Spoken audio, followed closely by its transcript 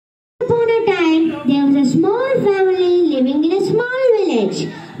There was a small family living in a small village.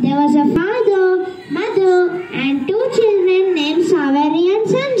 There was a father, mother, and two children named Saveri and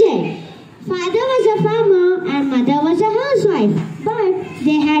Sanjay. Father was a farmer and mother was a housewife, but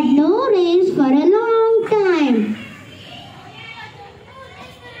they had no rains for a long time.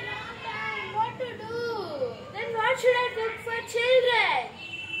 What to do? Then what should I cook for children?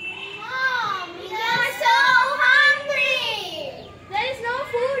 Mom, we are so hungry. There is no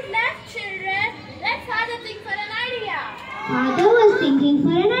food left, children. Let father think for an idea. Father was thinking for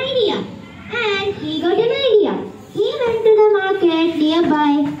an idea, and he got an idea. He went to the market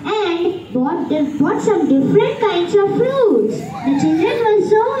nearby and bought some different kinds of fruits. The children were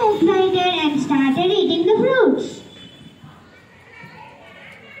so excited and started eating the fruits.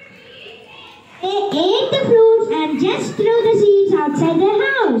 They ate the fruits and just threw the seeds outside their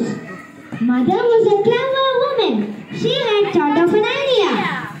house. Mother was a clever woman. She had thought of an idea.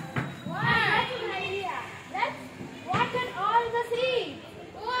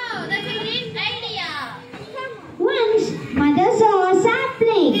 Once, mother saw a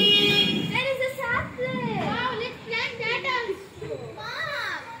sapling. There is a sapling. Wow, let's plant that also.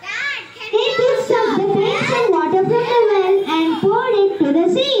 Mom, Dad, They took some fetched some water from the well and poured it to the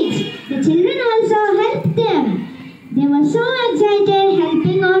seeds. The children also helped them. They were so excited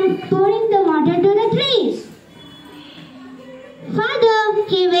helping on pouring the water to the trees. Father,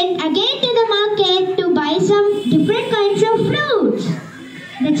 he went again to the market to buy some different kinds of fruits.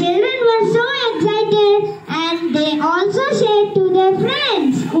 The children were so excited and they also shared to their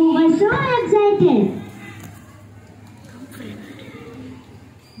friends who were so excited.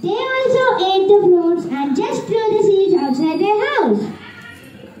 They also ate the fruits and just threw the seeds outside their house.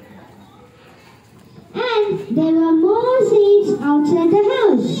 And there were more seeds outside the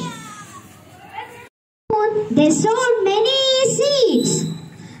house. They sowed many seeds.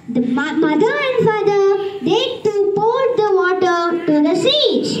 The mother and father, they too poured the water to the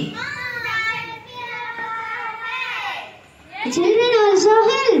seeds. The children also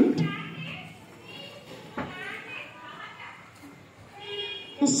helped.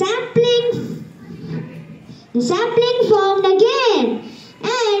 The sapling formed again,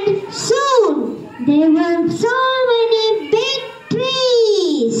 and soon there were so many big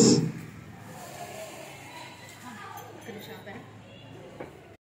trees.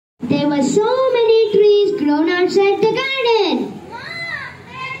 There were so many trees grown outside the garden. Mom,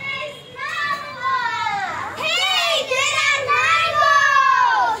 there is mango. Hey, there are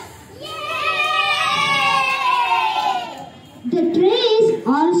mangoes. Yay! The trees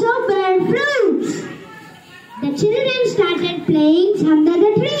also bear fruits. The children started playing under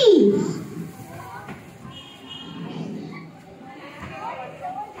the trees.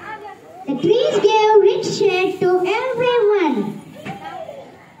 The trees gave rich shade to everyone.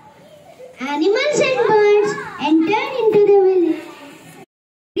 Animals and birds entered into the village.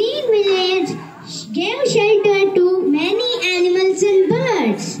 Green village gave shelter to many animals and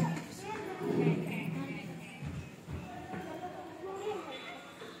birds.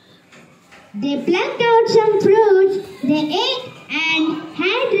 They plucked out some fruits, they ate and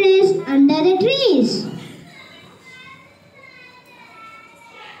had rest under the trees.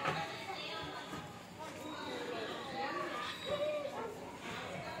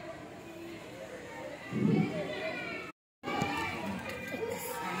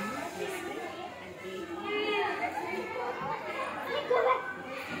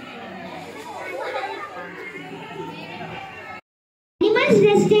 Animals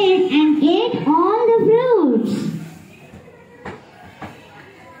rested and ate all the fruits.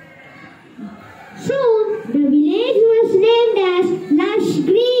 Soon the village was named as Lush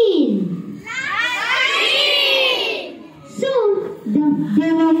Green. Soon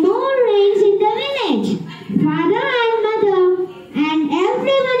there were more rains in the village. Father and mother and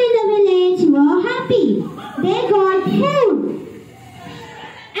everyone in the village were happy. They got food.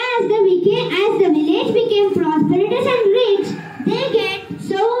 As the village became prosperous and rich, they